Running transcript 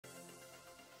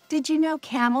Did you know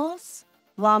camels,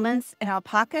 llamas, and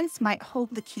alpacas might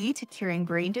hold the key to curing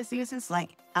brain diseases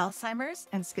like Alzheimer's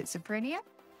and schizophrenia?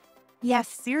 Yes,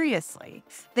 seriously.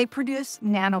 They produce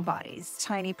nanobodies,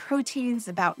 tiny proteins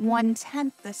about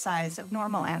 1/10 the size of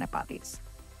normal antibodies.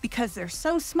 Because they're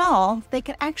so small, they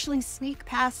can actually sneak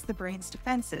past the brain's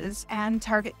defenses and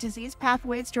target disease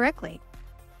pathways directly.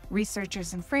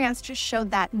 Researchers in France just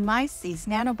showed that in mice, these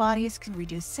nanobodies can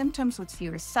reduce symptoms with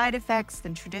fewer side effects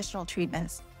than traditional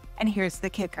treatments. And here's the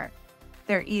kicker.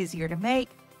 They're easier to make,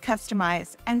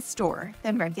 customize, and store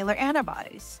than regular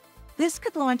antibodies. This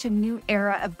could launch a new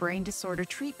era of brain disorder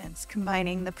treatments,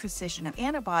 combining the precision of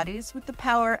antibodies with the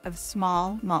power of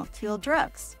small molecule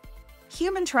drugs.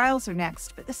 Human trials are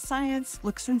next, but the science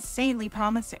looks insanely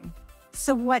promising.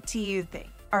 So what do you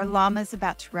think? Are llamas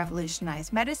about to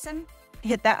revolutionize medicine?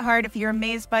 Hit that heart if you're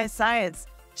amazed by science.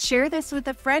 Share this with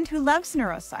a friend who loves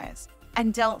neuroscience.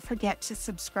 And don't forget to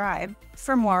subscribe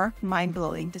for more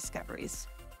mind-blowing discoveries.